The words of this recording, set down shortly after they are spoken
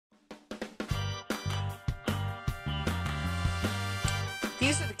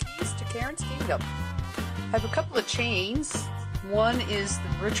These are the keys to Karen's Kingdom. I have a couple of chains. One is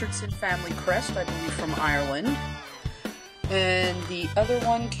the Richardson family crest, I believe from Ireland. And the other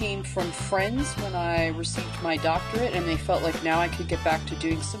one came from friends when I received my doctorate, and they felt like now I could get back to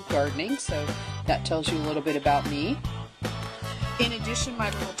doing some gardening, so that tells you a little bit about me. In addition, my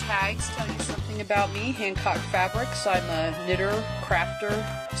little tags tell you something about me. Hancock Fabrics. I'm a knitter, crafter,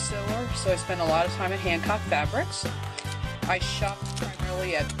 sewer, so I spend a lot of time at Hancock Fabrics. I shop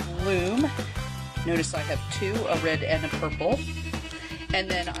primarily at Bloom. Notice I have two, a red and a purple. And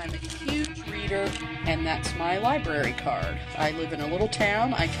then I'm a huge reader, and that's my library card. I live in a little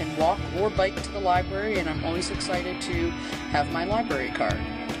town. I can walk or bike to the library, and I'm always excited to have my library card.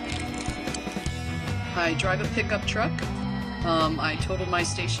 I drive a pickup truck. I totaled my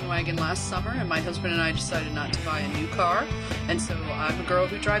station wagon last summer, and my husband and I decided not to buy a new car, and so I'm a girl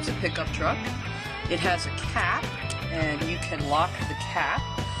who drives a pickup truck. It has a cap, and you can lock the cap.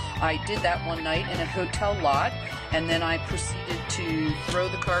 I did that one night in a hotel lot, and then I proceeded to throw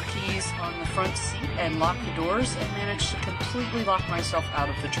the car keys on the front seat and lock the doors, and managed to completely lock myself out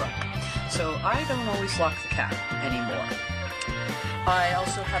of the truck. So I don't always lock the cap anymore. I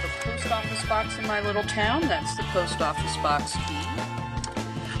also have a post office box in my little town. That's the post office box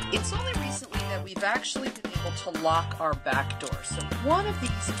key. It's only recently that we've actually been able to lock our back door. So one of these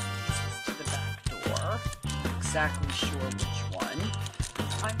keys is to the back door. I'm not exactly sure which one.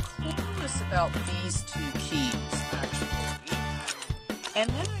 I'm clueless about these two keys, actually. And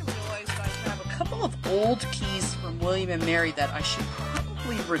then I realized I have a couple of old keys from William and Mary that I should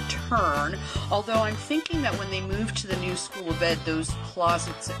probably return, although I'm thinking that when they move to the new School of Ed, those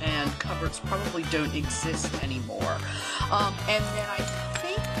closets and cupboards probably don't exist anymore. And then I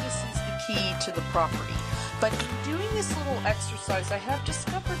think this is the key to the property. But in doing this little exercise, I have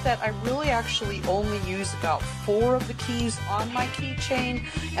discovered that I really actually only use about 4 of the keys on my keychain,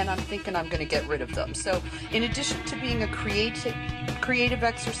 and I'm thinking I'm going to get rid of them. So in addition to being a creative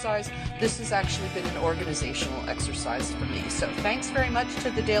exercise, this has actually been an organizational exercise for me. So thanks very much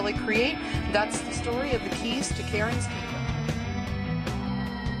to the Daily Create. That's the story of the keys to Karen's Kingdom.